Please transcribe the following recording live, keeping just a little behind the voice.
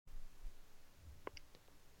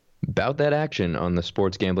Bout That Action on the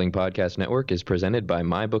Sports Gambling Podcast Network is presented by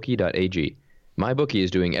MyBookie.ag. MyBookie is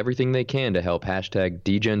doing everything they can to help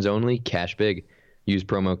 #DGensOnly cash big. Use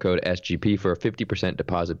promo code SGP for a 50%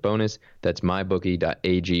 deposit bonus. That's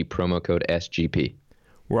MyBookie.ag, promo code SGP.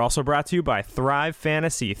 We're also brought to you by Thrive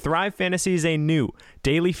Fantasy. Thrive Fantasy is a new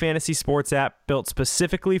daily fantasy sports app built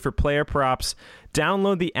specifically for player props.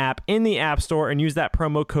 Download the app in the App Store and use that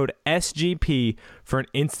promo code SGP for an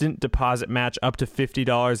instant deposit match up to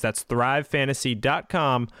 $50. That's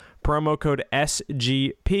thrivefantasy.com, promo code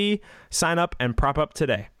SGP. Sign up and prop up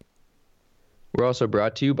today. We're also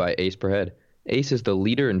brought to you by Ace Per Head. Ace is the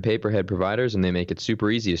leader in pay-per-head providers, and they make it super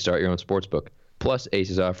easy to start your own sportsbook. Plus, Ace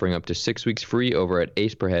is offering up to 6 weeks free over at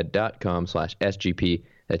aceperhead.com/SGP.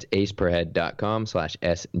 That's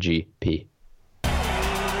aceperhead.com/SGP.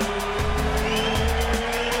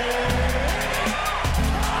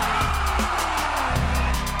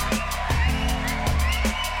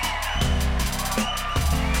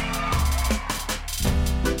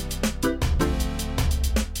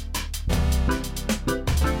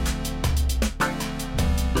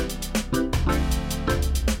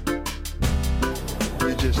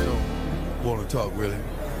 Talk, really.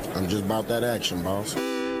 I'm just about that action, boss.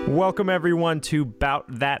 Welcome, everyone, to Bout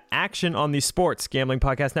That Action on the Sports Gambling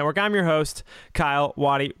Podcast Network. I'm your host, Kyle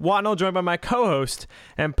Waddy Watnell, joined by my co-host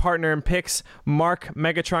and partner in picks, Mark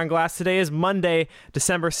Megatron Glass. Today is Monday,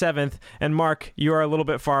 December 7th, and Mark, you are a little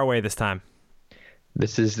bit far away this time.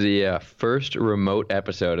 This is the first remote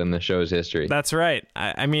episode in the show's history. That's right.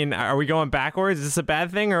 I mean, are we going backwards? Is this a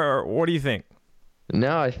bad thing, or what do you think?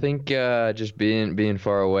 No, I think just being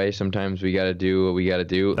far away, sometimes we got to do what we got to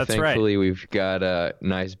do. That's Thankfully, right. We've got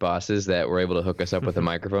nice bosses that were able to hook us up with a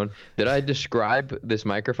microphone. Did I describe this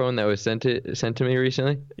microphone that was sent to me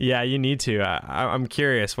recently? Yeah, you need to. I'm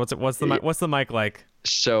curious. What's the mic like?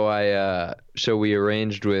 So we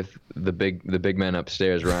arranged with the big men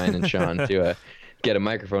upstairs, Ryan and Sean, to get a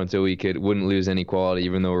microphone so we wouldn't lose any quality,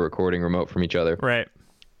 even though we're recording remote from each other. Right.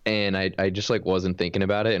 And I just wasn't thinking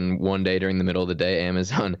about it. And one day during the middle of the day,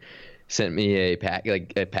 Amazon sent me a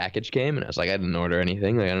package came, and I was like, I didn't order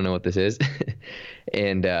anything. Like, I don't know what this is.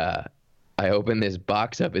 And I opened this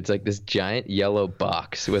box up. It's like this giant yellow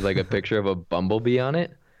box with like a picture of a bumblebee on it.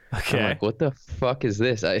 Okay. I'm like, what the fuck is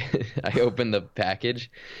this? I opened the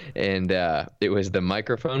package, and the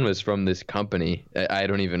microphone was from this company. I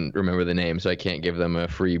don't even remember the name, so I can't give them a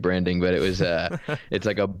free branding. But it was it's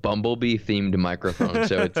like a bumblebee themed microphone.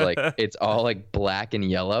 So it's all like black and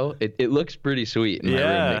yellow. It looks pretty sweet in my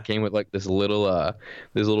room. It came with like this little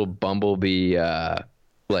bumblebee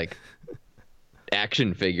like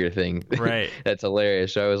action figure thing. Right. That's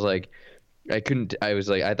hilarious. So I was like, I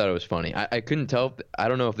thought it was funny. I couldn't tell. I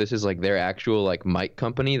don't know if this is like their actual like mic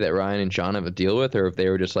company that Ryan and Sean have a deal with, or if they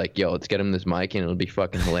were just like, yo, let's get him this mic and it'll be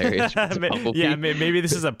fucking hilarious. Yeah, maybe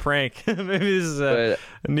this is a prank. Maybe this is a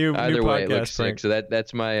new either way, podcast it looks prank. sick. So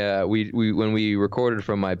that's my we when we recorded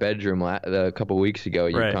from my bedroom a couple weeks ago,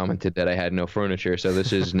 you commented that I had no furniture, so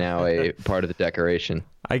this is now a part of the decoration.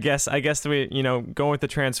 I guess we, going with the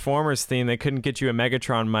Transformers theme, they couldn't get you a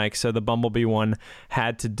Megatron mic, so the Bumblebee one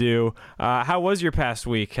had to do. How was your past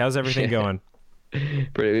week? How's everything going?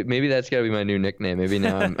 Maybe that's got to be my new nickname. Maybe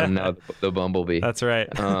now I'm now the Bumblebee. That's right.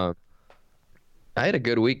 I had a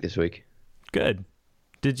good week this week. Good.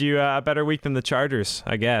 Did you a better week than the Chargers,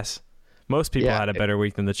 I guess? Most people had a better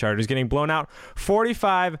week than the Chargers, getting blown out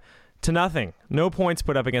 45-0. No points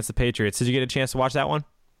put up against the Patriots. Did you get a chance to watch that one?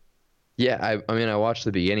 Yeah, I mean, I watched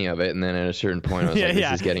the beginning of it, and then at a certain point, I was like,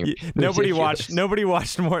 this is getting Nobody ridiculous.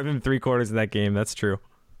 watched more than 3/4 of that game. That's true.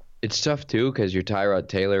 It's tough, too, because you're Tyrod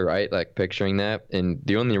Taylor, right? Like, picturing that. And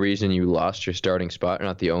the only reason you lost your starting spot,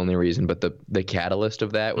 not the only reason, but the catalyst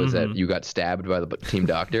of that was that you got stabbed by the team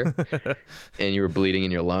doctor, and you were bleeding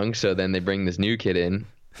in your lungs. So then they bring this new kid in,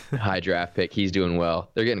 high draft pick. He's doing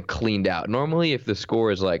well. They're getting cleaned out. Normally, if the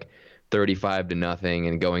score is like 35-0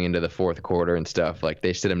 and going into the fourth quarter and stuff, like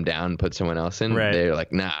they sit him down and put someone else in. Right. They're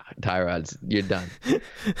like, nah, Tyrod's, you're done.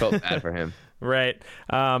 Felt bad for him. Right.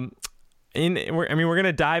 We're going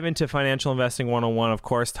to dive into Financial Investing 101, of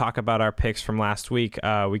course, talk about our picks from last week.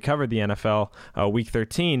 We covered the NFL Week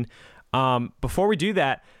 13. Before we do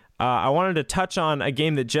that, I wanted to touch on a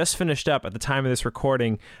game that just finished up at the time of this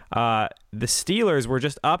recording. The Steelers were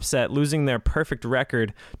just upset, losing their perfect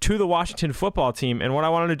record to the Washington football team. And what I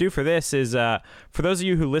wanted to do for this is, for those of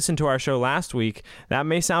you who listened to our show last week, that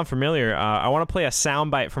may sound familiar. I want to play a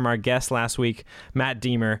soundbite from our guest last week, Matt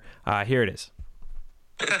Deemer. Here it is.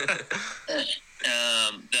 The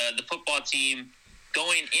football team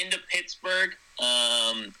going into Pittsburgh,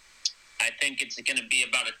 I think it's going to be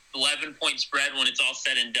about an 11-point spread when it's all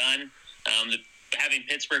said and done. having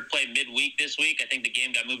Pittsburgh play midweek this week. I think the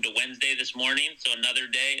game got moved to Wednesday this morning, so another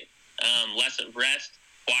day less of rest.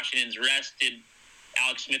 Washington's rested.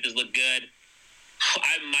 Alex Smith has looked good.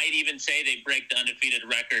 I might even say they break the undefeated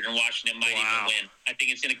record, and Washington might even win. I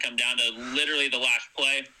think it's going to come down to literally the last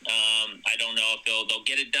play. I don't know if they'll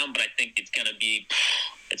get it done, but I think it's going to be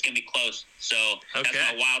close. So that's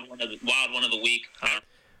my wild one of the week.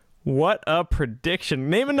 What a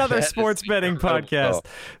prediction. Name another sports betting podcast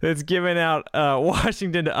that's giving out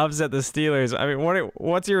Washington to upset the Steelers. I mean,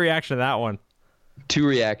 what's your reaction to that one? Two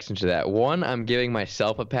reactions to that. One, I'm giving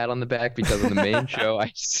myself a pat on the back because on the main show,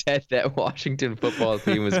 I said that Washington football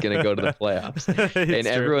team was going to go to the playoffs. And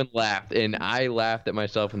everyone laughed. And I laughed at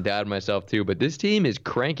myself and doubted myself too. But this team is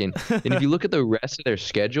cranking. And if you look at the rest of their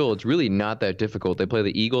schedule, it's really not that difficult. They play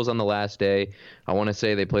the Eagles on the last day. I want to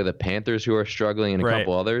say they play the Panthers, who are struggling, and a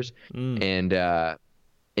couple others. And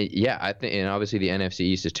yeah, I think, and obviously the NFC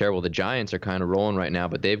East is terrible. The Giants are kind of rolling right now,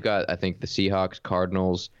 but they've got, I think, the Seahawks,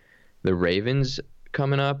 Cardinals, the Ravens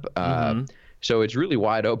coming up. So it's really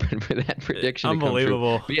wide open for that prediction.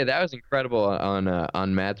 Unbelievable. To come true. But yeah, that was incredible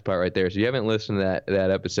on Matt's part right there. So you haven't listened to that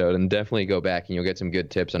episode, and definitely go back and you'll get some good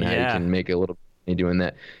tips on how you can make a little money doing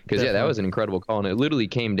that. Because that was an incredible call, and it literally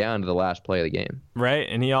came down to the last play of the game. Right,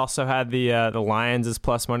 and he also had the Lions as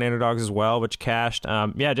plus money underdogs as well, which cashed.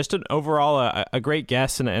 Just an overall a great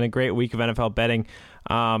guess and a great week of NFL betting.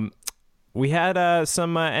 We had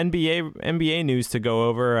some NBA news to go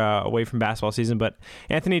over away from basketball season, but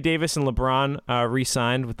Anthony Davis and LeBron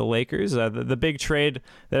re-signed with the Lakers. The big trade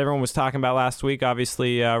that everyone was talking about last week,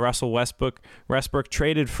 obviously Russell Westbrook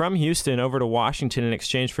traded from Houston over to Washington in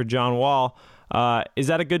exchange for John Wall. Is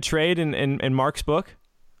that a good trade in Mark's book?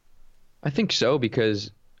 I think so,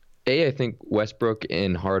 because I think Westbrook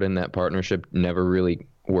and Harden, that partnership, never really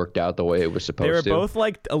worked out the way it was supposed to. They were both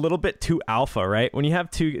like a little bit too alpha, right? When you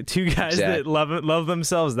have two guys that love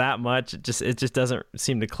themselves that much, it just doesn't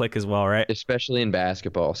seem to click as well, right? Especially in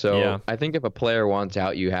basketball. So I think if a player wants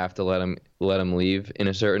out, you have to let him leave in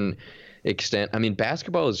a certain extent. I mean,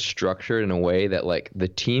 basketball is structured in a way that like the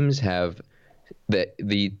teams have that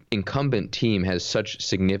the incumbent team has such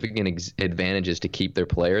significant advantages to keep their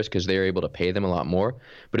players because they're able to pay them a lot more.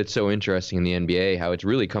 But it's so interesting in the NBA how it's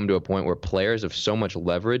really come to a point where players have so much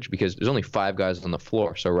leverage because there's only 5 guys on the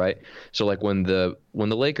floor. So like when the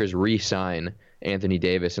Lakers re-sign Anthony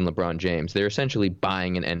Davis and LeBron James, they're essentially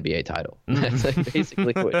buying an NBA title. That's like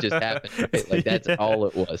basically what just happened. Right? Like that's all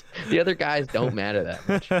it was. The other guys don't matter that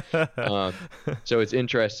much. So it's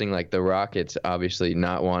interesting. Like the Rockets, obviously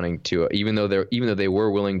not wanting to, even though they were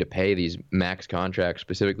willing to pay these max contracts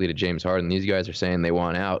specifically to James Harden, these guys are saying they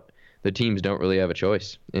want out. The teams don't really have a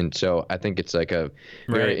choice. And so I think it's like a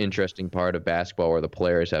very interesting part of basketball where the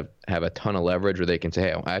players have a ton of leverage where they can say,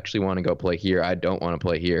 hey, I actually want to go play here. I don't want to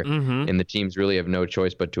play here. And the teams really have no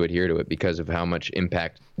choice but to adhere to it because of how much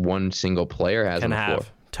impact one single player has on the floor.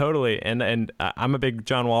 Totally. And I'm a big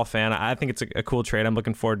John Wall fan. I think it's a cool trade. I'm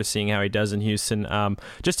looking forward to seeing how he does in Houston.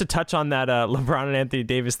 Just to touch on that LeBron and Anthony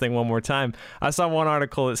Davis thing one more time, I saw one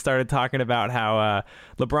article that started talking about how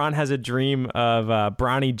LeBron has a dream of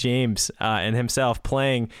Bronny James and himself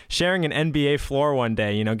sharing an NBA floor one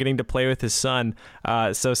day, getting to play with his son.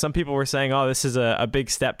 So some people were saying, oh, this is a big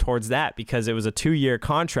step towards that because it was a 2-year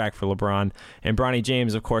contract for LeBron. And Bronny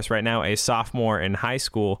James, of course, right now a sophomore in high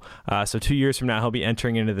school. So 2 years from now, he'll be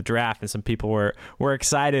entering into the draft, and some people were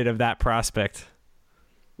excited of that prospect.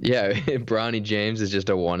 Yeah, Bronny James is just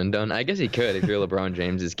a one and done. I guess he could if you're LeBron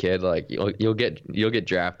James's kid. Like you'll get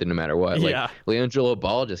drafted no matter what. Like LiAngelo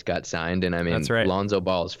Ball just got signed, and I mean Lonzo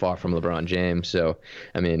Ball is far from LeBron James. So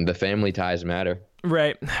I mean the family ties matter.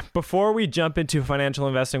 Right. Before we jump into Financial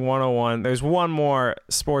Investing 101, there's one more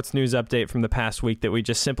sports news update from the past week that we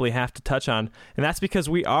just simply have to touch on, and that's because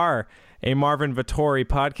we are a Marvin Vettori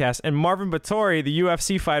podcast, and Marvin Vettori, the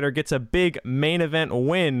UFC fighter, gets a big main event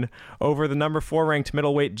win over the number 4 ranked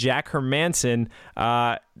middleweight Jack Hermansson.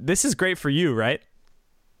 This is great for you, right?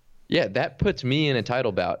 Yeah, that puts me in a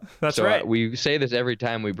title bout. That's right. We say this every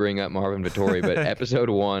time we bring up Marvin Vettori, but episode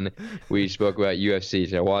 1, we spoke about UFC.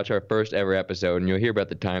 So watch our first ever episode, and you'll hear about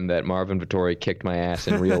the time that Marvin Vettori kicked my ass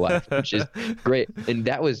in real life, which is great. And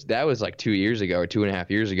that was like 2 years ago or 2.5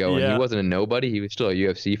 years ago, and he wasn't a nobody. He was still a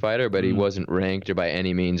UFC fighter, but he wasn't ranked by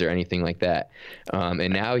any means or anything like that.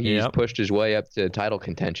 And now he's pushed his way up to title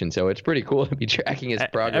contention, so it's pretty cool to be tracking his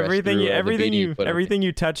progress. Everything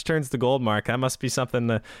you touch turns to gold, Mark. That must be something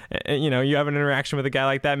to... you have an interaction with a guy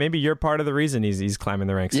like that. Maybe you're part of the reason he's climbing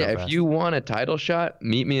the ranks. Yeah, if you want a title shot,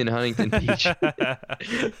 meet me in Huntington Beach.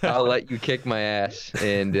 I'll let you kick my ass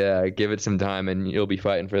and give it some time, and you'll be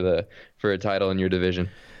fighting for a title in your division.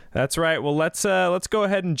 That's right. Well, let's go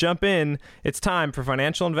ahead and jump in. It's time for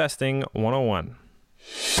Financial Investing 101.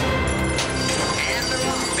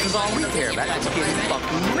 Because all we care about is getting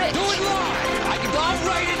fucking rich. Do it live. I'll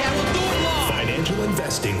write it and we'll do it live. Financial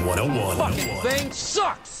Investing 101. Fucking thing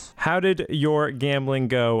sucks. How did your gambling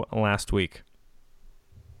go last week?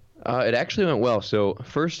 It actually went well. So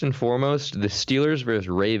first and foremost, the Steelers versus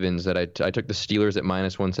Ravens that I took the Steelers at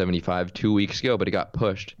minus 175 2 weeks ago, but it got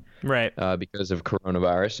pushed Right. because of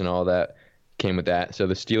coronavirus and all that came with that. So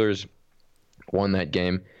the Steelers won that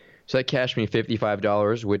game. So that cashed me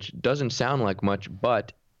 $55, which doesn't sound like much,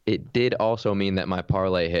 but it did also mean that my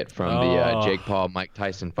parlay hit from the Jake Paul-Mike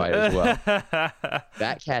Tyson fight as well.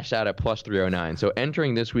 That cashed out at plus 309. So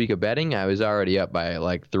entering this week of betting, I was already up by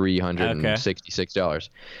like $366.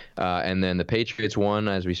 And then the Patriots won,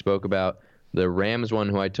 as we spoke about. The Rams won,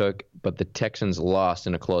 who I took, but the Texans lost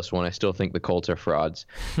in a close one. I still think the Colts are frauds.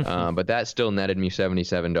 But that still netted me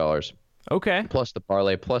 $77. Okay. Plus the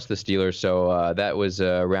parlay, plus the Steelers. So that was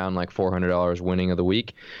around like $400 winning of the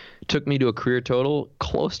week. Took me to a career total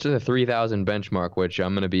close to the 3,000 benchmark, which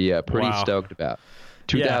I'm going to be pretty stoked about.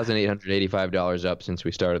 $2,885 up since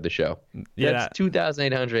we started the show. Yeah, that's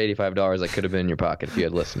 $2,885 that could have been in your pocket if you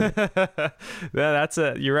had listened.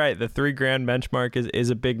 You're right. The $3,000 benchmark is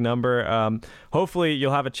a big number. Hopefully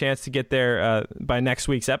you'll have a chance to get there by next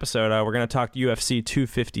week's episode. We're going to talk UFC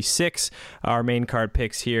 256, our main card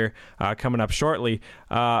picks here coming up shortly.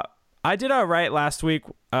 I did all right last week,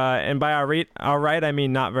 and by all right, I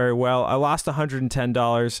mean not very well. I lost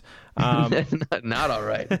 $110. Not all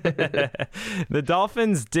right. The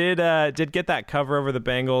Dolphins did get that cover over the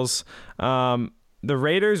Bengals. The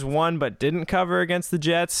Raiders won but didn't cover against the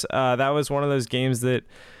Jets. That was one of those games that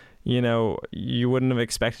you wouldn't have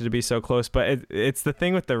expected to be so close. But it's the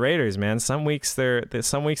thing with the Raiders, man. Some weeks they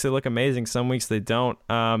look amazing. Some weeks they don't.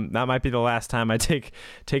 That might be the last time I take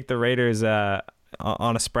the Raiders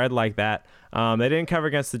on a spread like that. They didn't cover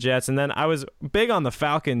against the Jets, and then I was big on the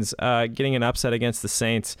Falcons getting an upset against the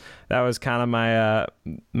Saints. That was kind of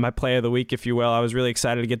my play of the week, if you will. I was really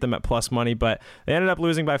excited to get them at plus money, but they ended up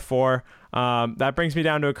losing by 4. That brings me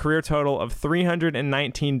down to a career total of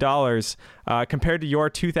 $319 compared to your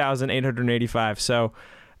 $2,885. So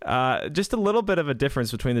just a little bit of a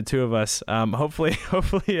difference between the two of us. Hopefully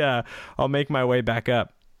I'll make my way back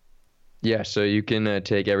up. Yeah, so you can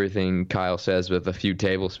take everything Kyle says with a few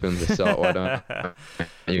tablespoons of salt. Why don't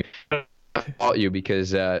I fault you?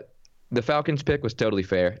 Because the Falcons pick was totally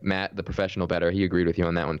fair. Matt, the professional bettor, he agreed with you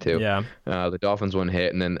on that one too. Yeah. The Dolphins one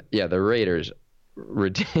hit, and then the Raiders,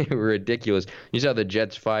 ridiculous. You saw the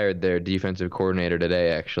Jets fired their defensive coordinator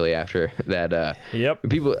today, actually, after that. Yep.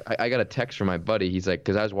 I got a text from my buddy. He's like,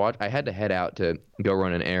 because I had to head out to go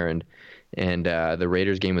run an errand. And the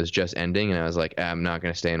Raiders game was just ending, and I was like, I'm not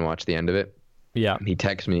going to stay and watch the end of it. Yeah. He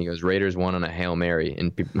texts me. He goes, Raiders won on a Hail Mary.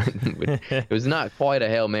 And it was not quite a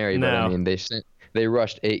Hail Mary, but I mean, they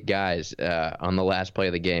rushed 8 guys on the last play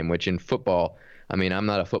of the game, which in football, I mean, I'm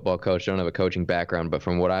not a football coach, don't have a coaching background, but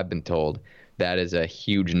from what I've been told, that is a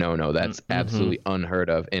huge no-no. That's absolutely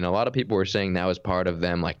unheard of. And a lot of people were saying that was part of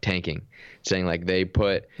them like tanking, saying like they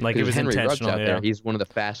put like it was Henry Ruggs out there. Yeah. He's one of the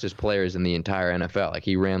fastest players in the entire NFL. Like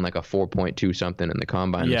he ran like a 4.2 something in the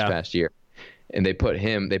combine this past year. And they put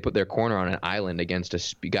their corner on an island against a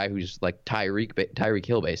guy who's like Tyreek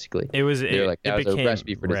Hill, basically. That was a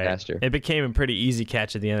recipe for disaster. It became a pretty easy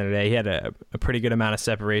catch at the end of the day. He had a pretty good amount of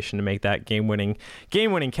separation to make that game-winning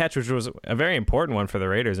catch, which was a very important one for the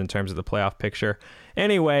Raiders in terms of the playoff picture.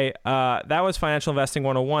 Anyway, that was Financial Investing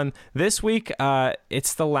 101. This week,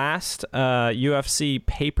 it's the last UFC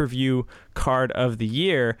pay-per-view card of the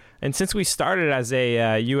year. And since we started as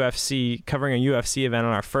covering a UFC event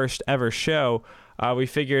on our first ever show, we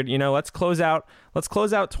figured, let's close out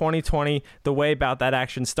 2020 the way About That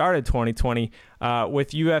Action started 2020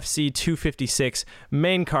 with UFC 256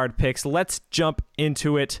 main card picks. Let's jump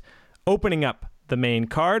into it. Opening up the main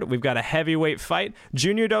card, we've got a heavyweight fight.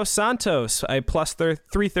 Junior Dos Santos, a plus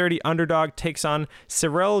 330 underdog, takes on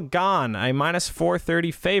Cyril Gane, a minus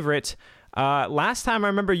 430 favorite. Last time I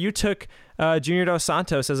remember you took Junior Dos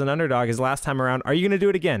Santos as an underdog his last time around. Are you going to do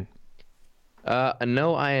it again?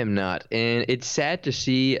 No, I am not. And it's sad to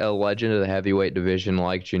see a legend of the heavyweight division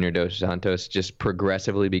like Junior Dos Santos just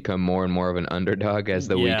progressively become more and more of an underdog as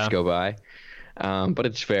the weeks go by. But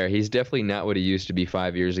it's fair. He's definitely not what he used to be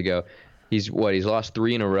 5 years ago. He's lost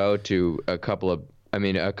 3 in a row to a couple of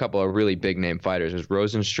really big name fighters. There's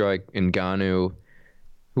Rosenstruik and Ngannou.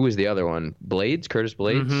 Who was the other one? Curtis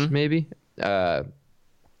Blades, maybe?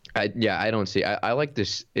 I don't see. I like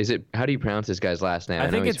this. How do you pronounce this guy's last name? I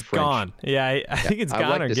think know he's it's French. Gone. Yeah, I think it's Gone I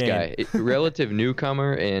like or this Gain. guy. Relative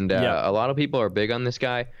newcomer, and Yeah. a lot of people are big on this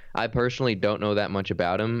guy. I personally don't know that much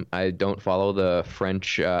about him. I don't follow the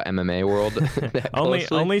French MMA world that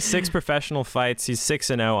closely. Only 6 professional fights. He's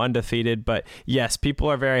 6-0, undefeated. But yes, people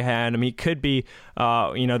are very high on him. He could be,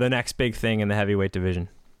 the next big thing in the heavyweight division.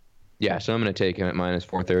 Yeah, so I'm going to take him at minus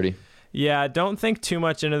 430. Yeah, don't think too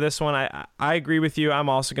much into this one. I agree with you. I'm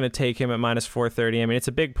also going to take him at minus 430. I mean, it's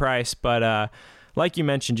a big price, but like you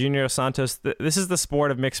mentioned, Junior Dos Santos, this is the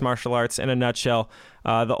sport of mixed martial arts in a nutshell.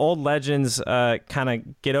 The old legends kind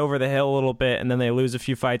of get over the hill a little bit, and then they lose a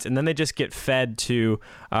few fights, and then they just get fed to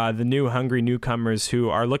the new hungry newcomers who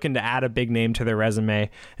are looking to add a big name to their resume.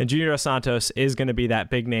 And Junior Dos Santos is going to be that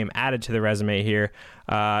big name added to the resume here.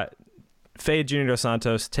 Fade Junior Dos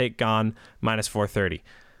Santos, take Gone, minus 430.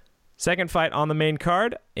 Second fight on the main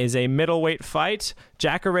card is a middleweight fight.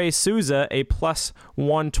 Jacare Souza, a plus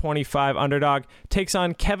 125 underdog, takes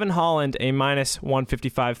on Kevin Holland, a minus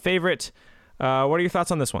 155 favorite. What are your thoughts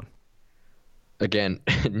on this one? Again,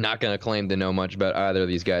 not going to claim to know much about either of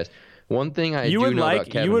these guys. One thing I do know about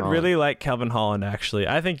Kevin You would Holland, really like Kevin Holland, actually.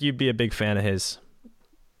 I think you'd be a big fan of his.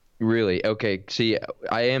 Really? Okay. See,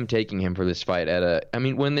 I am taking him for this fight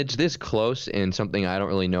when it's this close and something I don't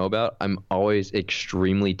really know about, I'm always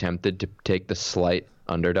extremely tempted to take the slight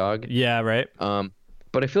underdog. Yeah, right.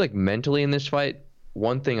 But I feel like mentally in this fight,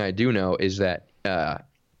 one thing I do know is that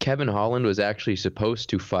Kevin Holland was actually supposed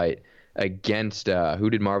to fight against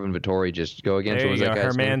who did Marvin Vettori just go against? There What was you that go,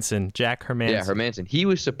 guy's name? Hermanson, Jack Hermanson. Yeah, Hermanson. He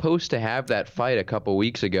was supposed to have that fight a couple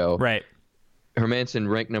weeks ago. Right. Hermanson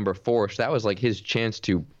ranked number 4, so that was like his chance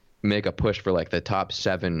to make a push for like the top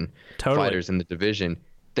 7 Totally. fighters in the division.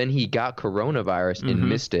 Then he got coronavirus and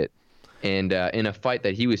missed it. And in a fight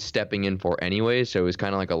that he was stepping in for anyways, so it was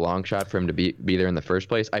kind of like a long shot for him to be there in the first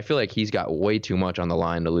place. I feel like he's got way too much on the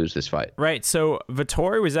line to lose this fight. Right, so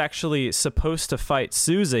Vettori was actually supposed to fight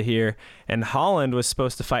Souza here, and Holland was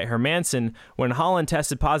supposed to fight Hermanson. When Holland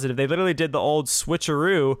tested positive, they literally did the old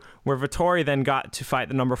switcheroo, where Vettori then got to fight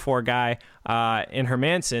the number 4 guy in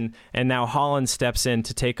Hermanson, and now Holland steps in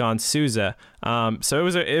to take on Souza. So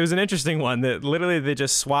it was an interesting one that literally they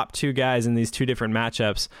just swapped 2 guys in these 2 different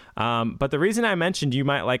matchups. But the reason I mentioned you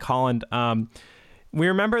might like Holland, we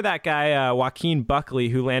remember that guy Joaquin Buckley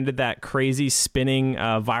who landed that crazy spinning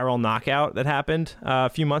viral knockout that happened a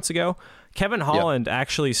few months ago. Kevin Holland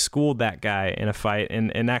actually schooled that guy in a fight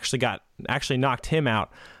and actually knocked him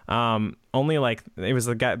out. Only like it was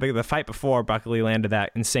the fight before Buckley landed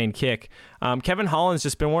that insane kick. Kevin Holland's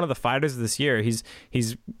just been one of the fighters this year. He's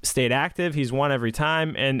stayed active. He's won every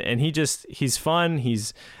time, and he's fun.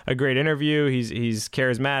 He's a great interview. He's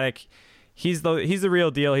charismatic. He's the real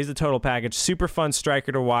deal. He's the total package. Super fun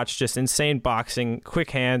striker to watch. Just insane boxing,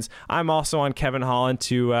 quick hands. I'm also on Kevin Holland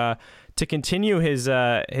to continue his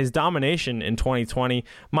domination in 2020.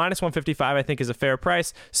 Minus 155, I think, is a fair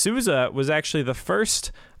price. Souza was actually the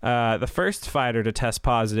first fighter to test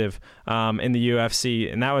positive in the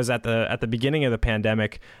UFC, and that was at the beginning of the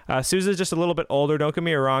pandemic. Souza's just a little bit older. Don't get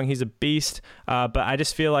me wrong; he's a beast. But I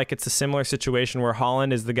just feel like it's a similar situation where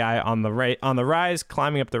Holland is the guy on the rise,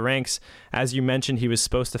 climbing up the ranks. As you mentioned, he was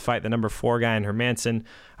supposed to fight the number 4 guy in Hermanson.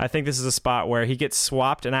 I think this is a spot where he gets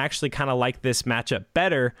swapped, and I actually kind of like this matchup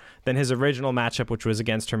better than his original matchup, which was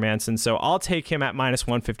against Hermanson. So I'll take him at minus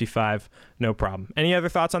 155, no problem. Any other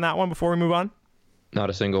thoughts on that one before we move on? Not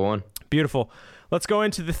a single one. Beautiful. Let's go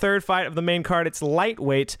into the third fight of the main card. It's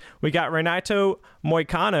lightweight. We got Renato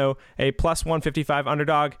Moicano, a plus 155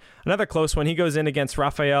 underdog. Another close one. He goes in against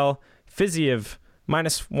Rafael Fiziev,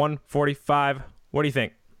 minus 145. What do you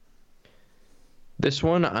think? This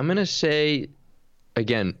one, I'm going to say,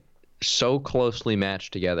 again, so closely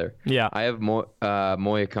matched together. Yeah. I have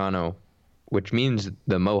Moicano, which means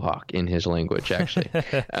the Mohawk in his language, actually.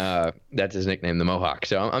 That's his nickname, the Mohawk.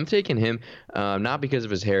 So I'm taking him, not because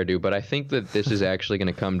of his hairdo, but I think that this is actually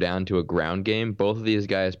going to come down to a ground game. Both of these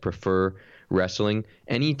guys prefer wrestling.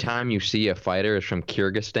 Anytime you see a fighter is from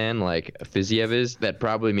Kyrgyzstan, like Fiziev is, that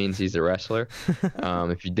probably means he's a wrestler.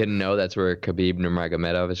 If you didn't know, that's where Khabib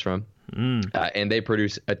Nurmagomedov is from. And they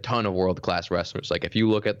produce a ton of world-class wrestlers. Like, if you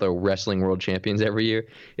look at the wrestling world champions every year,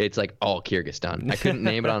 it's like all Kyrgyzstan. I couldn't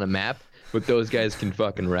name it on a map, but those guys can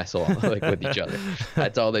fucking wrestle like with each other.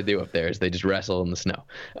 That's all they do up there is they just wrestle in the snow.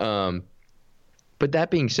 But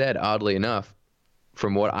that being said, oddly enough,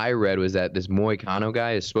 from what I read was that this Moicano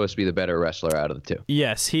guy is supposed to be the better wrestler out of the two.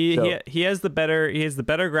 Yes, he has the better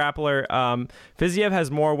grappler. Fiziev has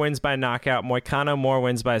more wins by knockout. Moicano more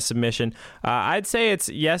wins by submission. I'd say it's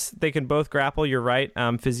yes, they can both grapple. You're right.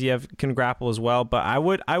 Fiziev can grapple as well, but I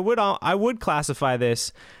would classify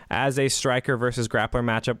this as a striker versus grappler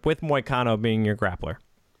matchup with Moicano being your grappler.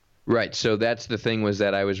 Right. So that's the thing was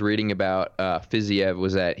that I was reading about Fiziev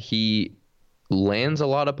was that he lands a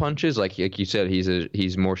lot of punches, like you said,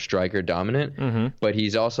 he's more striker dominant, but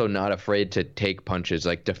he's also not afraid to take punches.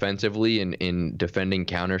 Like defensively in defending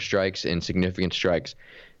counter strikes and significant strikes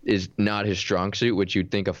is not his strong suit, which you'd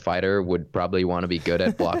think a fighter would probably want to be good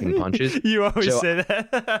at blocking punches. You always say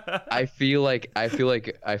that. I feel like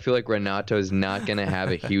Renato is not going to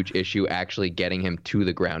have a huge issue actually getting him to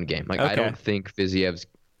the ground game. Like I don't think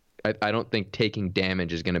I don't think taking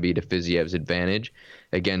damage is going to be to Fiziev's advantage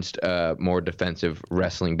against a more defensive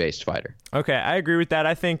wrestling-based fighter. Okay, I agree with that.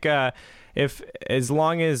 I think if as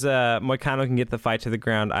long as Moicano can get the fight to the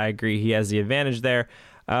ground, I agree he has the advantage there.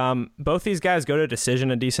 Both these guys go to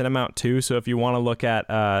decision a decent amount too. So if you want to look at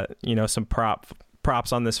some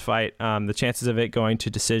props on this fight, the chances of it going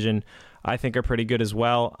to decision, I think, are pretty good as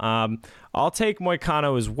well. I'll take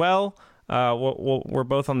Moicano as well. We're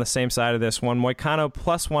both on the same side of this one. Moicano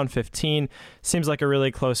plus 115 seems like a really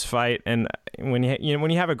close fight, and when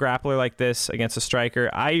you have a grappler like this against a striker,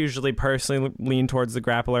 I usually personally lean towards the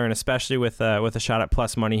grappler, and especially with a shot at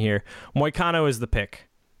plus money here, Moicano is the pick.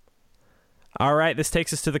 All right, this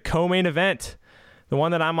takes us to the co-main event, the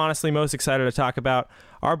one that I'm honestly most excited to talk about.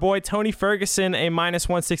 Our boy Tony Ferguson, a minus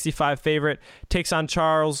 165 favorite, takes on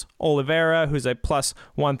Charles Oliveira, who's a plus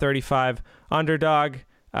 135 underdog.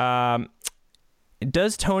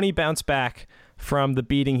 Does Tony bounce back from the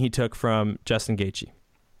beating he took from Justin Gaethje?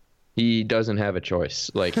 He doesn't have a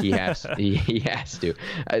choice. Like he has, he has to.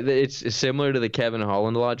 It's similar to the Kevin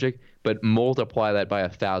Holland logic, but multiply that by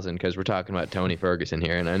 1,000 because we're talking about Tony Ferguson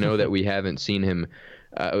here, and I know that we haven't seen him.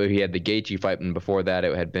 He had the Gaethje fight, and before that,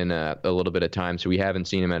 it had been a little bit of time, so we haven't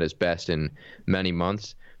seen him at his best in many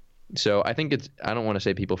months. So I think I don't want to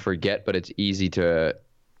say people forget, but it's easy to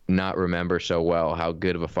not remember so well how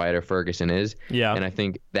good of a fighter Ferguson is. Yeah. And I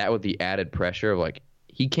think that with the added pressure of like,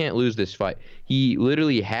 he can't lose this fight. He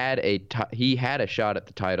literally had he had a shot at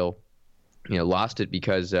the title, lost it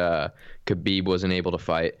because Khabib wasn't able to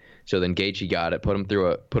fight. So then Gaethje got it, put him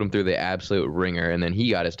through the absolute ringer, and then he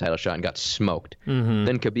got his title shot and got smoked.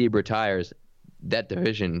 Then Khabib retires. That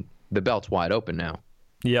division, the belt's wide open now.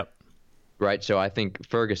 Yep. Right. So I think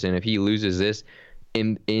Ferguson, if he loses this,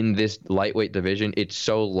 in this lightweight division, it's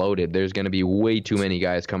so loaded. There's going to be way too many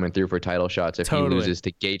guys coming through for title shots if he loses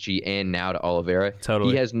to Gaethje and now to Oliveira.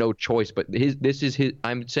 He has no choice. But this is his.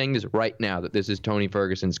 I'm saying this right now that this is Tony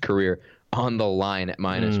Ferguson's career on the line at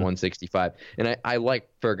minus 165. And I like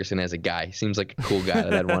Ferguson as a guy. He seems like a cool guy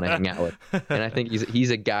that I'd want to hang out with. And I think he's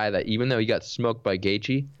a guy that even though he got smoked by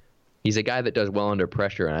Gaethje, he's a guy that does well under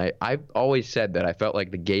pressure. And I've always said that I felt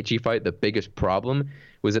like the Gaethje fight, the biggest problem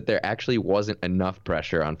was that there actually wasn't enough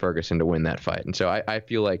pressure on Ferguson to win that fight. And so I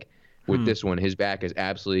feel like with this one, his back is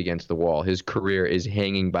absolutely against the wall. His career is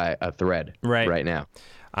hanging by a thread right now.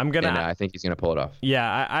 I think he's gonna pull it off.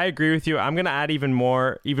 Yeah, I agree with you. I'm gonna add even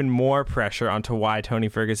more pressure onto why Tony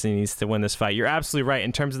Ferguson needs to win this fight. You're absolutely right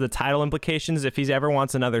in terms of the title implications. If he ever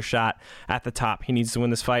wants another shot at the top, he needs to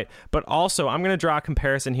win this fight. But also, I'm gonna draw a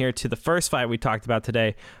comparison here to the first fight we talked about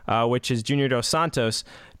today, which is Junior Dos Santos.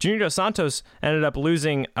 Junior Dos Santos ended up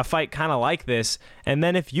losing a fight kind of like this, and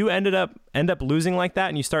then if you end up losing like that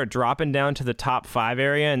and you start dropping down to the top 5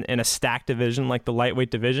 area in a stacked division like the lightweight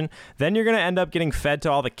division, then you're going to end up getting fed to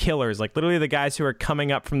all the killers, like literally the guys who are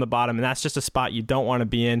coming up from the bottom, and that's just a spot you don't want to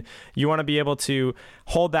be in. You want to be able to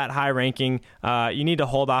hold that high ranking. You need to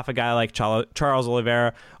hold off a guy like Charles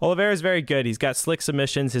Oliveira. Oliveira is very good. He's got slick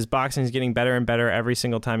submissions. His boxing is getting better and better every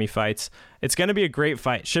single time he fights. It's going to be a great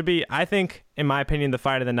fight. Should be, I think, in my opinion, the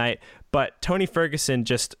fight of the night. But Tony Ferguson,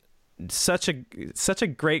 just such a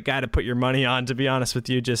great guy to put your money on, to be honest with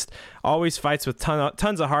you. Just always fights with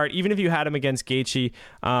tons of heart. Even if you had him against Gaethje,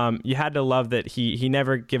 you had to love that he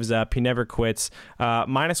never gives up. He never quits.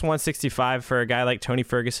 Minus 165 for a guy like Tony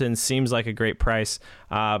Ferguson seems like a great price.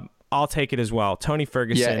 I'll take it as well. Tony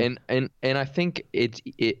Ferguson. Yeah, and I think it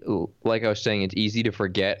like I was saying, it's easy to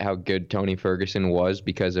forget how good Tony Ferguson was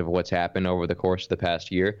because of what's happened over the course of the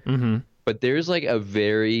past year. Mm-hmm. But there's like a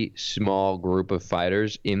very small group of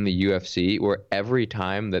fighters in the UFC where every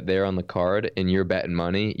time that they're on the card and you're betting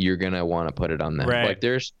money, you're gonna want to put it on them. Right. Like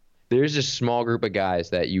there's there's a small group of guys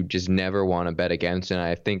that you just never want to bet against, and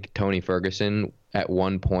I think Tony Ferguson at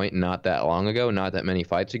one point not that long ago, not that many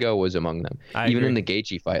fights ago, was among them. Even in the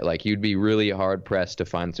Gaethje fight, like you'd be really hard pressed to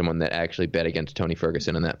find someone that actually bet against Tony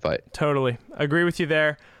Ferguson in that fight. Totally agree with you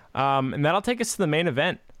there. And that'll take us to the main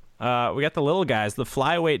event. We got the little guys, the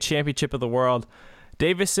flyweight championship of the world.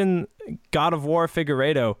 Deiveson, God of War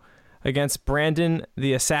Figueiredo against Brandon,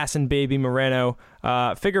 the Assassin Baby Moreno.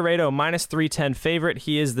 Figueiredo, minus 310 favorite.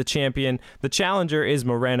 He is the champion. The challenger is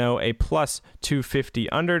Moreno, a plus 250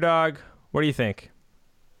 underdog. What do you think?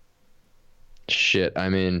 Shit, I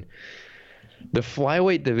mean, the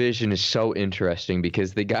flyweight division is so interesting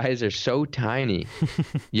because the guys are so tiny,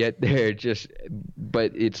 yet they're just,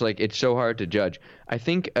 but it's like, it's so hard to judge. I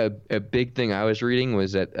think a big thing I was reading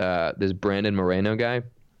was that this Brandon Moreno guy,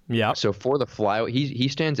 yeah. So for the flyweight, he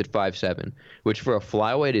stands at 5'7", which for a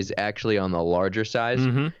flyweight is actually on the larger size.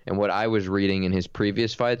 Mm-hmm. And what I was reading in his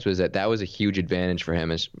previous fights was that was a huge advantage for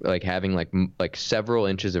him, is like having like several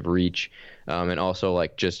inches of reach, and also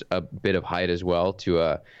like just a bit of height as well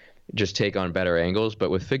to just take on better angles. But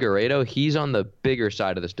with Figueiredo, he's on the bigger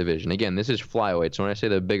side of this division. Again, this is flyweight, so when I say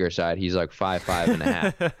the bigger side, he's like 5'5" and a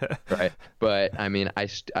half, right? But I mean, I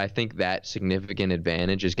think that significant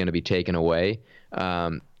advantage is going to be taken away.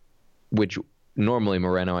 Which normally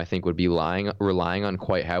Moreno, I think, would be relying on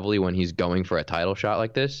quite heavily when he's going for a title shot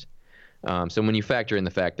like this. So when you factor in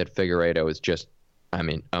the fact that Figueiredo is just, I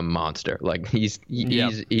mean, a monster. Like he's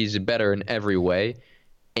better in every way,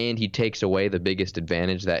 and he takes away the biggest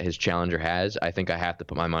advantage that his challenger has. I think I have to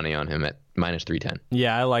put my money on him at minus 310.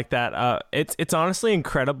 Yeah, I like that. It's honestly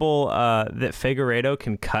incredible that Figueiredo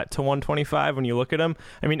can cut to 125 when you look at him.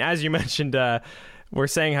 I mean, as you mentioned, we're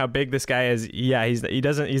saying how big this guy is. Yeah,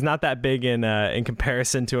 he's not that big in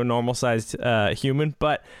comparison to a normal sized human.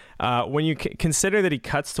 But when you consider that he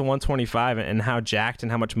cuts to 125 and how jacked and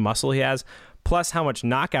how much muscle he has, plus how much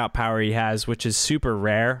knockout power he has, which is super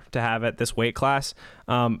rare to have at this weight class.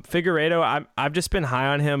 Figueiredo, I've just been high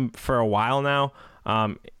on him for a while now.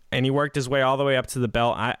 And he worked his way all the way up to the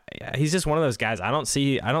belt. He's just one of those guys. I don't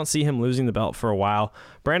see him losing the belt for a while.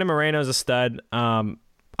 Brandon Moreno's a stud.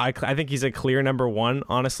 I think he's a clear number one,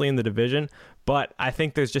 honestly, in the division. But I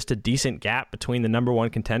think there's just a decent gap between the number one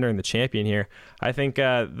contender and the champion here. I think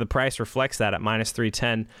the price reflects that at minus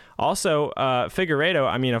 310. Also, Figueiredo,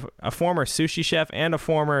 I mean, a former sushi chef and a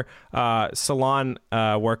former salon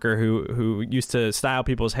worker who used to style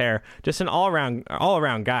people's hair. Just an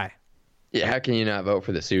all-around guy. Yeah, how can you not vote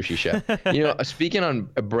for the sushi chef? You know, speaking on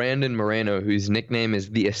Brandon Moreno, whose nickname is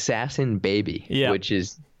the Assassin Baby, which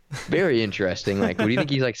is very interesting. Like, what do you think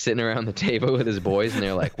he's like sitting around the table with his boys, and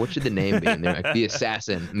they're like, "What should the name be?" And they're like, "The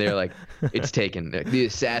Assassin." And they're like, "It's taken." They're like, "The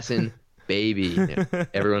Assassin Baby." And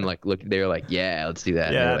everyone like look. They're like, "Yeah, let's do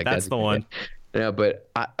that." Yeah, like, that's the one. Yeah, but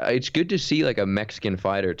it's good to see like a Mexican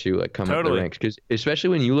fighter too, like come up the ranks, because especially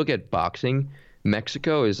when you look at boxing,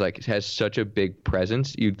 Mexico has such a big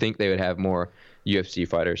presence. You'd think they would have more UFC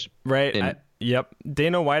fighters, right? Yep.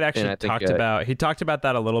 Dana White actually talked about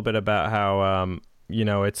that a little bit, about how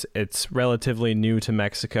it's relatively new to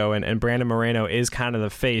Mexico, and Brandon Moreno is kind of the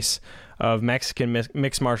face of Mexican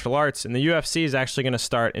mixed martial arts, and the UFC is actually going to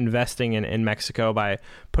start investing in Mexico by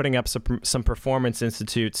putting up some performance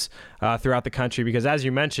institutes throughout the country, because as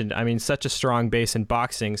you mentioned, I mean, such a strong base in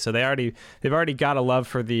boxing, so they've already got a love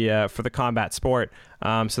for the combat sport,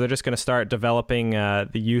 so they're just going to start developing the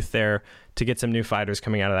youth there to get some new fighters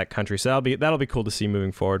coming out of that country. So that'll be cool to see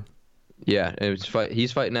moving forward. Yeah,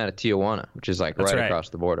 he's fighting out of Tijuana, which is like right across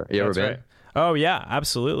the border. You ever been? Right. Oh yeah,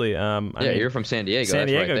 absolutely. I mean, you're from San Diego. San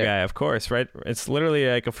Diego right guy, of course, right? It's literally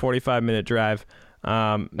like a 45-minute drive.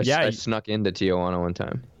 I snuck into Tijuana one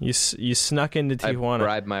time. You snuck into Tijuana.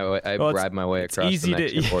 I bribed my way across the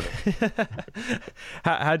Mexican border.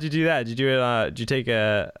 How'd you do that? Did you take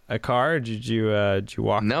a car? Or did you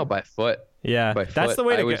walk? No, by foot. Yeah, that's the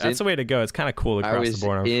way to go. That's the way to go. It's kind of cool to cross the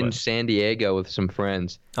border. I was in San Diego with some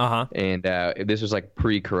friends. And this was like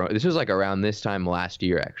pre-corona. This was like around this time last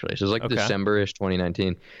year, actually. So it was like December-ish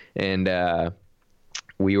 2019. And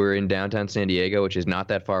we were in downtown San Diego, which is not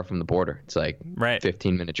that far from the border. It's like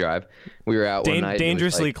 15-minute drive. We were out one night.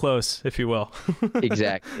 Dangerously close, if you will.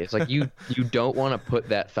 Exactly. It's like you don't want to put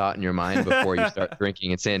that thought in your mind before you start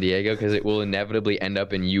drinking in San Diego, because it will inevitably end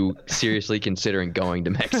up in you seriously considering going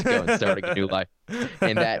to Mexico and starting a new life.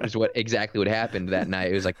 And that was exactly what happened that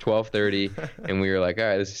night. It was like 12:30, and we were like, all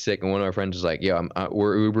right, this is sick. And one of our friends was like, yo,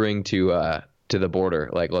 we're Ubering to the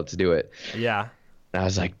border. Like, let's do it. Yeah. And I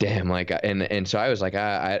was like, damn, like, and so I was like,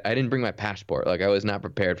 I didn't bring my passport. Like, I was not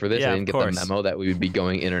prepared for this. I didn't get the memo that we would be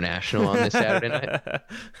going international on this Saturday night.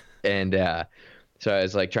 And So I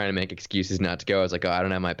was like trying to make excuses not to go. I was like, oh, I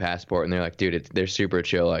don't have my passport. And they're like, dude, they're super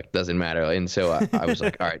chill. Like, doesn't matter. And so I was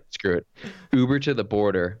like, all right, screw it. Uber to the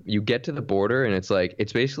border. You get to the border and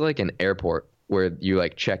it's basically like an airport where you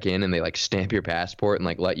like check in and they like stamp your passport and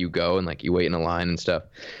like let you go and like you wait in a line and stuff.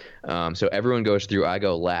 So everyone goes through. I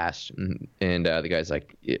go last. And the guy's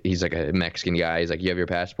like, he's like a Mexican guy. He's like, you have your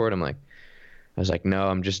passport? I was like, no,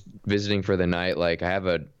 I'm just visiting for the night. Like, I have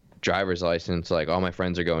a driver's license. Like, all my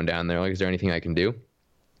friends are going down there. Like, is there anything I can do?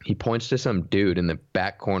 He points to some dude in the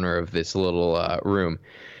back corner of this little room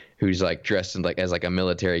who's like dressed in as a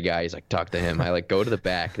military guy. He's like, talk to him. I like go to the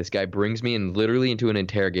back. This guy brings me in literally into an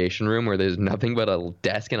interrogation room where there's nothing but a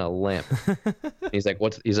desk and a lamp. He's like,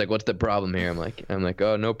 what's the problem here? I'm like,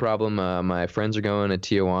 oh, no problem. My friends are going to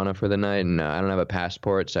Tijuana for the night and I don't have a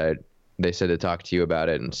passport. So they said to talk to you about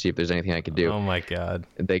it and see if there's anything I could do. Oh my God.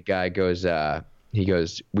 The guy goes, he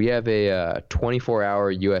goes, we have a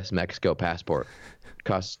 24-hour U.S.-Mexico passport.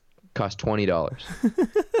 Costs $20.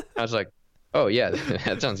 I was like, oh yeah,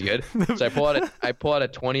 that sounds good. So I pull out a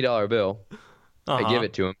 $20 bill. I give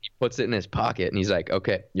it to him. He puts it in his pocket, and he's like,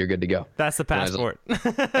 okay, you're good to go. That's the passport.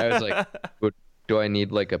 I was like, do I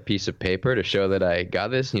need like a piece of paper to show that I got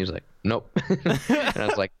this? And he was like, nope. And I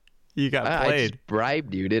was like, you got I played. just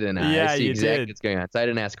bribed you, didn't I? Yeah, I see you exactly did. what's going on. So I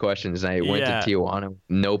didn't ask questions. And I went to Tijuana with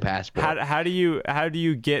no passport. How do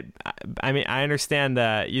you get? I mean, I understand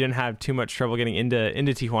that you didn't have too much trouble getting into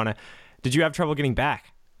Tijuana. Did you have trouble getting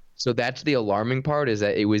back? So that's the alarming part, is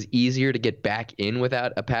that it was easier to get back in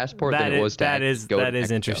without a passport than it was to go to Mexico. That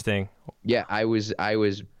is interesting. Yeah, I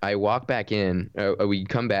walk back in. We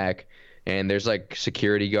come back, and there's like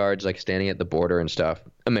security guards like standing at the border and stuff.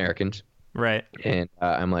 Americans. Right. And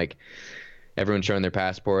I'm like, everyone's showing their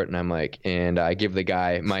passport, and I'm like, and I give the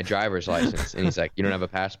guy my driver's license, and he's like, you don't have a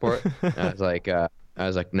passport? And I was like,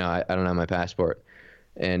 no, I don't have my passport.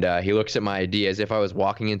 And he looks at my ID as if I was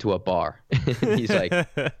walking into a bar. he's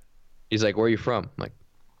like, where are you from? I'm like,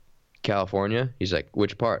 California. He's like,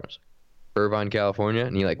 which part? I was like, Irvine, California.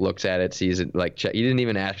 And he like looks at it, sees it, like he didn't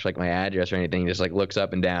even ask like my address or anything. He just like looks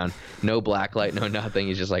up and down, no blacklight, no nothing.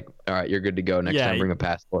 He's just like, all right, you're good to go. Next time, bring a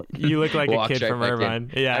passport. You look like a kid from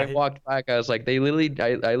Irvine. Yeah. I walked back. I was like, they literally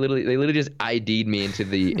just ID'd me into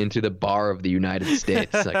the bar of the United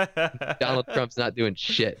States. Like, Donald Trump's not doing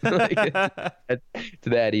shit. Like, it's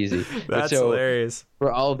that easy. That's hilarious.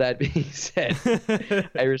 For all of that being said,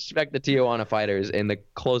 I respect the Tijuana fighters in the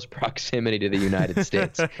close proximity to the United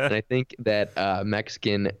States, and I think that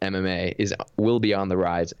Mexican MMA will be on the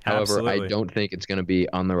rise. However, Absolutely. I don't think it's going to be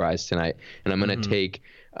on the rise tonight, and I'm going to take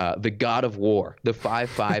the God of War, the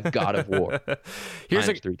 5'5" God of War.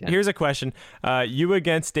 Here's a question: you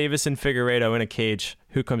against Davison Figueiredo in a cage,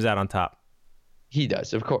 who comes out on top? He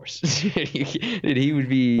does, of course. He would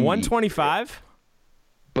be 125.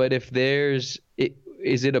 But if there's, it's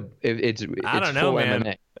I don't know, full man.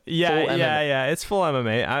 MMA. Yeah. It's full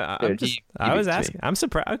MMA. I was asking. I'm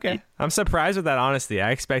surprised. Okay, I'm surprised with that honesty.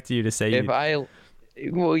 I expected you to say.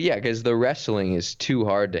 Because the wrestling is too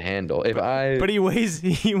hard to handle. But he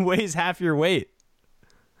weighs half your weight.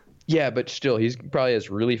 Yeah, but still, he's probably has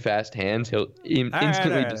really fast hands. He'll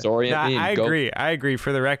instantly disorient me. I agree.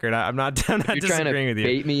 For the record, I'm not disagreeing with you.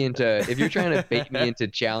 If you're trying to bait me into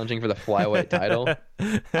challenging for the flyweight title,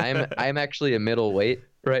 I'm actually a middleweight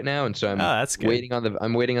right now, and so I'm waiting on the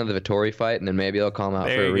Vettori fight, and then maybe I'll call him out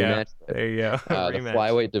for a rematch. There you go. The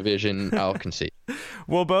flyweight division, I'll concede.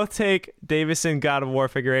 We'll both take Davison God of War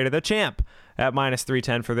Figueiredo, the champ, at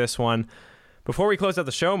 -310 for this one. Before we close out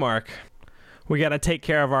the show, Mark, we got to take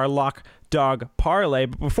care of our lock dog parlay.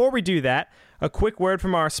 But before we do that, a quick word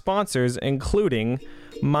from our sponsors, including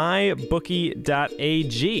MyBookie.ag.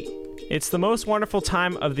 It's the most wonderful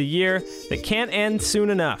time of the year that can't end soon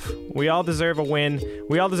enough. We all deserve a win.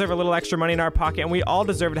 We all deserve a little extra money in our pocket, and we all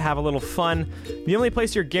deserve to have a little fun. The only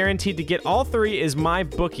place you're guaranteed to get all three is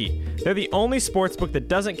MyBookie. They're the only sportsbook that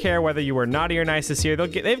doesn't care whether you were naughty or nice this year.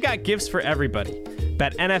 They've got gifts for everybody.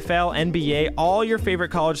 Bet NFL, NBA, all your favorite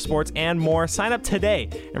college sports, and more. Sign up today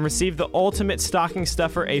and receive the ultimate stocking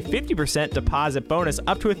stuffer, a 50% deposit bonus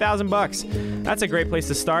up to $1,000. That's a great place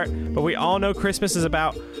to start, but we all know Christmas is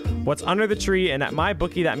about what's under the tree, and at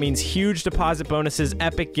MyBookie, that means huge deposit bonuses,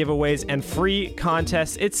 epic giveaways, and free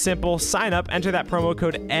contests. It's simple. Sign up, enter that promo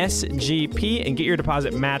code SGP, and get your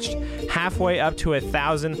deposit matched halfway up to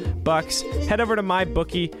 $1,000. Head over to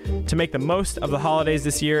MyBookie to make the most of the holidays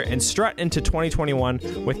this year and strut into 2021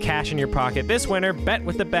 with cash in your pocket. This winter, bet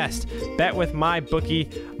with the best. Bet with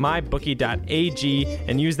MyBookie, mybookie.ag,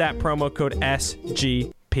 and use that promo code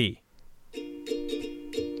SGP.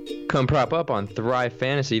 Come prop up on Thrive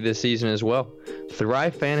Fantasy this season as well.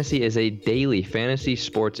 Thrive Fantasy is a daily fantasy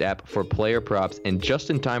sports app for player props, and just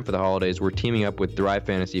in time for the holidays, we're teaming up with Thrive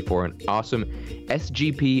Fantasy for an awesome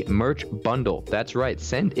SGP merch bundle. That's right,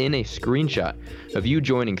 send in a screenshot of you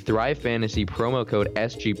joining Thrive Fantasy, promo code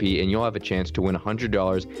SGP, and you'll have a chance to win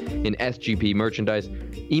 $100 in SGP merchandise.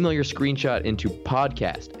 Email your screenshot into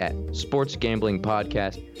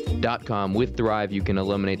podcast@sportsgamblingpodcast.com. With Thrive, you can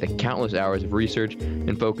eliminate the countless hours of research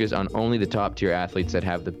and focus on only the top-tier athletes that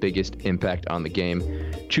have the biggest impact on the game.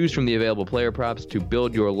 Choose from the available player props to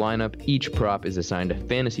build your lineup. Each prop is assigned a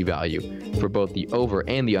fantasy value for both the over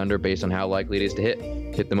and the under based on how likely it is to hit.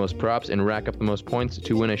 Hit the most props and rack up the most points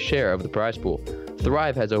to win a share of the prize pool.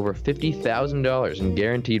 Thrive has over $50,000 in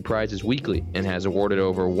guaranteed prizes weekly and has awarded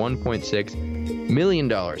over $1.6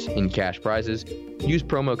 million in cash prizes. Use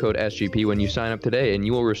promo code SGP when you sign up today, and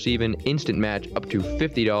you will receive an instant match up to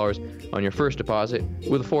 $50 on your first deposit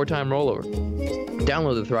with a 4-time rollover.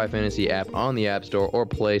 Download the Thrive Fantasy app on the App Store or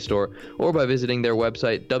Play Store, or by visiting their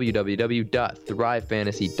website,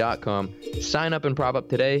 www.thrivefantasy.com. Sign up and prop up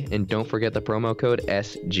today, and don't forget the promo code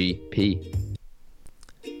SGP.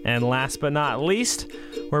 And last but not least,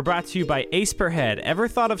 we're brought to you by Ace Per Head. Ever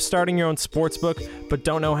thought of starting your own sportsbook but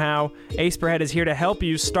don't know how? Ace Per Head is here to help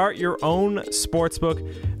you start your own sportsbook.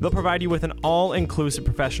 They'll provide you with an all-inclusive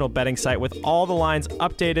professional betting site with all the lines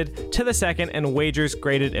updated to the second and wagers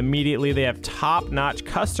graded immediately. They have top-notch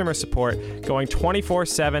customer support going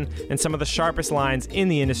 24/7 and some of the sharpest lines in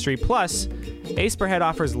the industry. Plus, Ace Per Head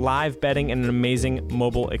offers live betting and an amazing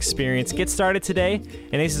mobile experience. Get started today,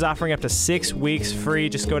 and Ace is offering up to 6 weeks free.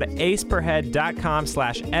 Just go to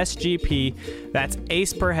aceperhead.com/SGP. That's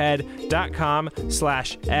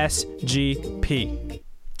aceperhead.com/SGP.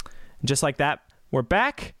 Just like that, we're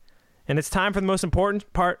back, and it's time for the most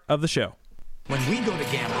important part of the show. When we go to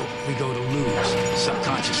gamble, we go to lose.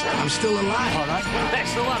 Subconsciously. I'm still alive. All right.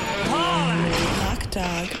 Thanks a lot. Lock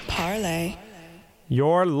Dog Parlay.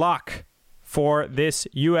 Your lock for this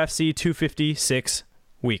UFC 256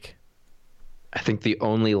 week. I think the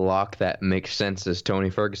only lock that makes sense is Tony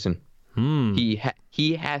Ferguson. He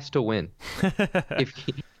has to win.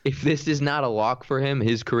 If this is not a lock for him,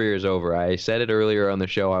 his career is over. I said it earlier on the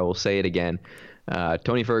show. I will say it again.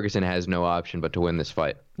 Tony Ferguson has no option but to win this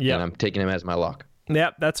fight. Yep. And I'm taking him as my lock.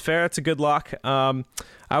 Yep, that's fair. That's a good lock. I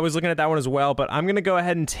was looking at that one as well, but I'm going to go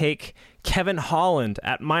ahead and take Kevin Holland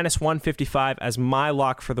at -155 as my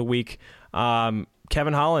lock for the week.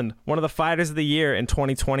 Kevin Holland, one of the fighters of the year in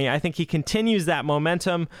 2020. I think he continues that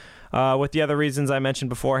momentum with the other reasons I mentioned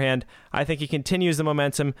beforehand. I think he continues the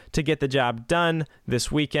momentum to get the job done this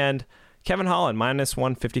weekend. Kevin Holland,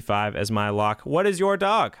 -155 as my lock. What is your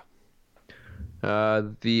dog?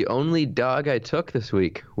 The only dog I took this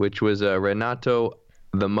week, which was Renato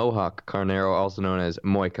the Mohawk Carneiro, also known as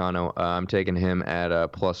Moicano. I'm taking him at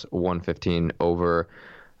 +115 over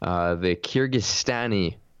the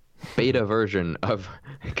Kyrgyzstani beta version of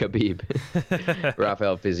Khabib,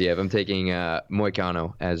 Rafael Fiziev. I'm taking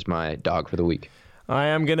Moicano as my dog for the week. I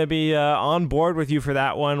am going to be on board with you for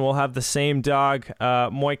that one. We'll have the same dog.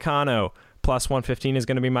 Moicano +115 is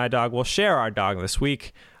going to be my dog. We'll share our dog this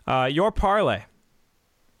week. Your parlay.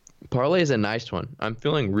 Parlay is a nice one. I'm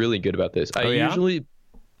feeling really good about this. Usually,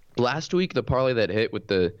 last week the parlay that hit with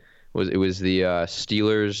the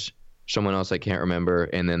Steelers, someone else I can't remember,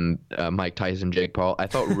 and then Mike Tyson, Jake Paul. I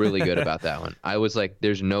felt really good about that one. I was like,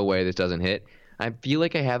 "There's no way this doesn't hit." I feel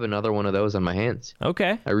like I have another one of those on my hands.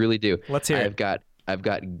 Okay, I really do. Let's hear it. I've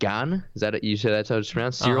got Gane. Is that you said that's how it's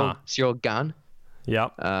pronounced? Cyril Gane.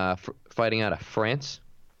 Yep. Fighting out of France.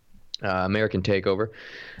 American Takeover.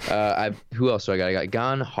 Who else do I got? I got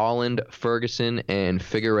Gane, Holland, Ferguson, and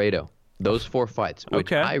Figueiredo. Those 4 fights,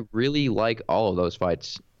 which I really like all of those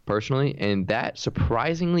fights personally, and that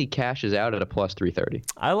surprisingly cashes out at a +330.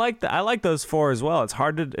 I like those 4 as well. It's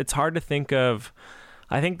hard to think of.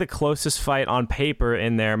 I think the closest fight on paper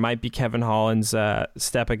in there might be Kevin Holland's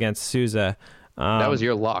step against Souza. That was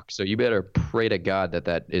your lock, so you better pray to God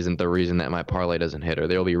that isn't the reason that my parlay doesn't hit, or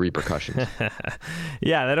there'll be repercussions.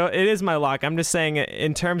 Yeah, it is my lock. I'm just saying,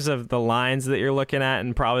 in terms of the lines that you're looking at,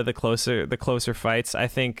 and probably the closer fights, I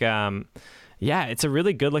think, it's a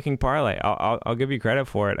really good looking parlay. I'll give you credit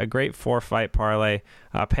for it. A great 4-fight parlay,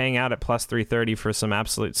 paying out at +330 for some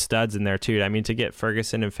absolute studs in there too. I mean, to get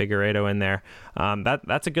Ferguson and Figueiredo in there,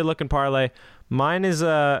 that's a good looking parlay. Mine is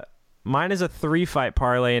a 3-fight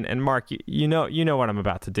parlay, and Mark, you know what I'm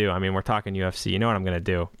about to do. I mean, we're talking UFC. You know what I'm going to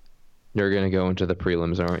do. You're going to go into the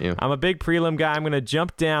prelims, aren't you? I'm a big prelim guy. I'm going to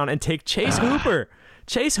jump down and take Chase Hooper.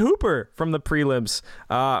 Chase Hooper from the prelims.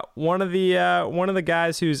 One of the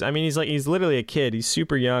guys he's literally a kid. He's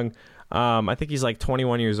super young. I think he's like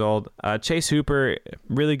 21 years old. Chase Hooper,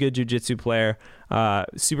 really good jiu-jitsu player.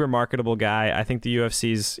 super marketable guy. I think the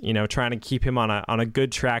UFC's, trying to keep him on a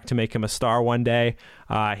good track to make him a star one day.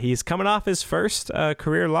 He's coming off his first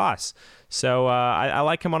career loss. So I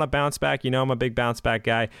like him on a bounce back. I'm a big bounce back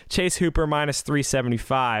guy. Chase Hooper minus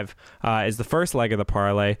 375 is the first leg of the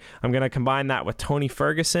parlay. I'm going to combine that with Tony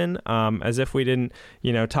Ferguson, as if we didn't,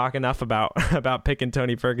 talk enough about picking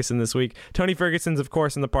Tony Ferguson this week. Tony Ferguson's, of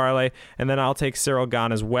course, in the parlay, and then I'll take Cyril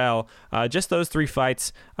Gane as well. Just those 3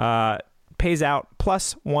 fights pays out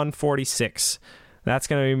plus 146. That's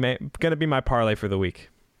going to be my parlay for the week.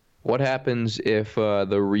 What happens if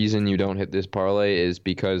the reason you don't hit this parlay is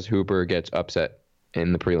because Hooper gets upset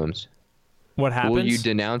in the prelims? What happens? Will you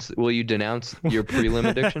denounce your prelim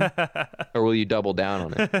addiction, or will you double down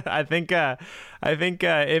on it? I think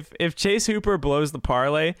if Chase Hooper blows the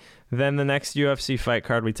parlay, then the next UFC fight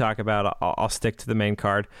card we talk about, I'll stick to the main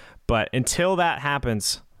card. But until that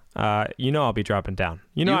happens, I'll be dropping down.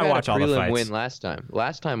 I watch all the fights. You had a prelim win last time.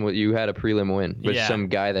 Last time you had a prelim win with some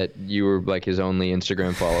guy that you were like his only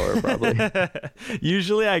Instagram follower, probably.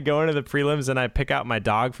 Usually I go into the prelims and I pick out my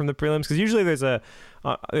dog from the prelims, because usually there's a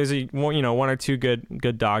one or two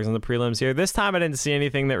good dogs on the prelims here. This time I didn't see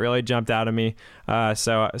anything that really jumped out at me,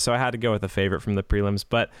 so I had to go with a favorite from the prelims.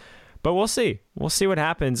 But we'll see. We'll see what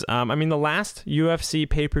happens. The last UFC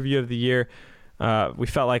pay-per-view of the year, we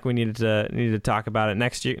felt like we needed to talk about it.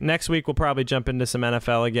 Next week we'll probably jump into some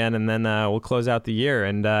NFL again, and then we'll close out the year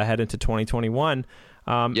and head into 2021.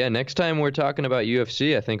 Next time we're talking about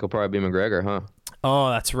UFC, I think it'll probably be McGregor, huh? Oh,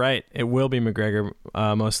 that's right. It will be McGregor,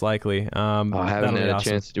 most likely. I haven't had a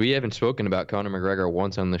chance. We haven't spoken about Conor McGregor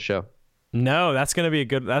once on the show. No, that's gonna be a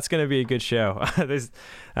good show. There's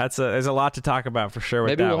a lot to talk about for sure.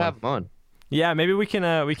 Maybe we'll have him on. Yeah, maybe we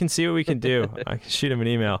can see what we can do. I can shoot him an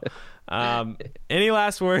email. Any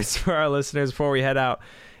last words for our listeners before we head out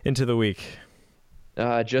into the week?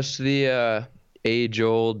 Just the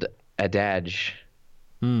age-old adage.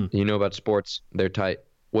 You know about sports, they're tight.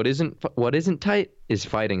 What isn't tight is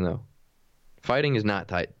fighting, though. Fighting is not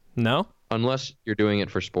tight. No? Unless you're doing it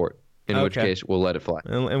for sport. In which case, we'll let it fly.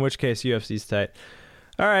 In which case, UFC's tight.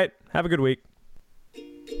 All right. Have a good week.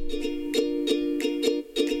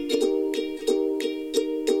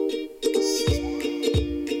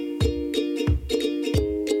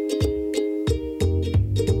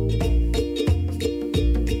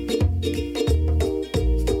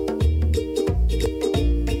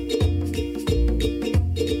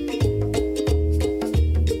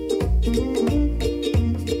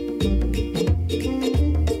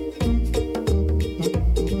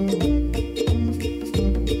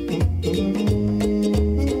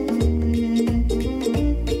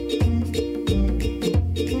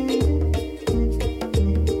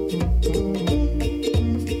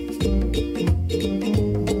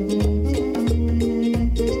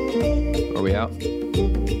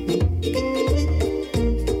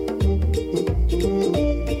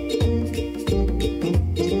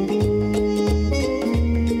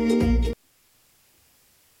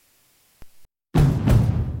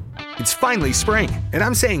 It's finally spring, and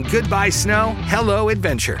I'm saying goodbye snow, hello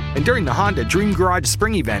adventure. And during the Honda Dream Garage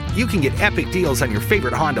Spring Event, you can get epic deals on your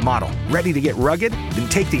favorite Honda model. Ready to get rugged? Then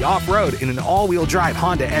take the off-road in an all-wheel drive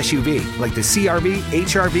Honda SUV, like the CR-V,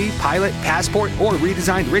 HR-V, Pilot, Passport, or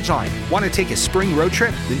redesigned Ridgeline. Want to take a spring road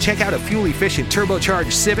trip? Then check out a fuel-efficient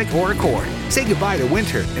turbocharged Civic or Accord. Say goodbye to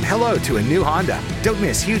winter and hello to a new Honda. Don't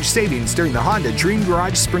miss huge savings during the Honda Dream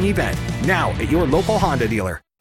Garage Spring Event. Now at your local Honda dealer.